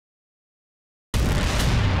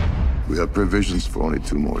We have provisions for only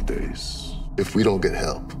 2 more days. If we don't get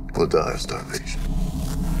help, we'll die of starvation.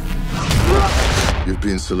 You've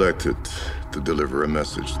been selected to deliver a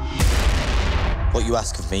message. What you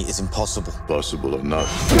ask of me is impossible. Possible or not,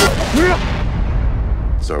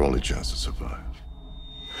 it's our only chance to survive.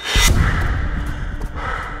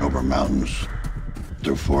 Over mountains,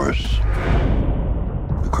 through forests,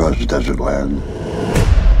 across desert land.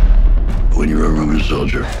 When you're a Roman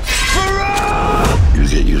soldier, you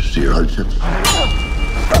get used to your hardships.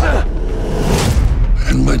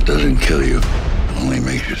 And what doesn't kill you only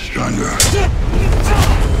makes you stronger.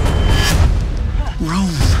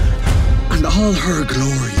 Rome and all her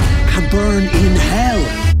glory can burn in hell.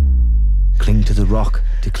 Cling to the rock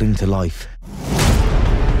to cling to life.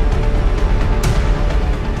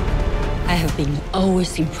 I have been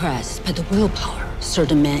always impressed by the willpower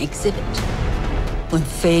certain men exhibit when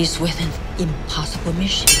faced with an impossible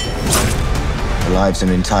mission. The lives of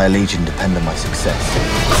an entire legion depend on my success.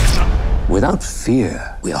 Without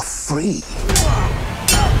fear, we are free.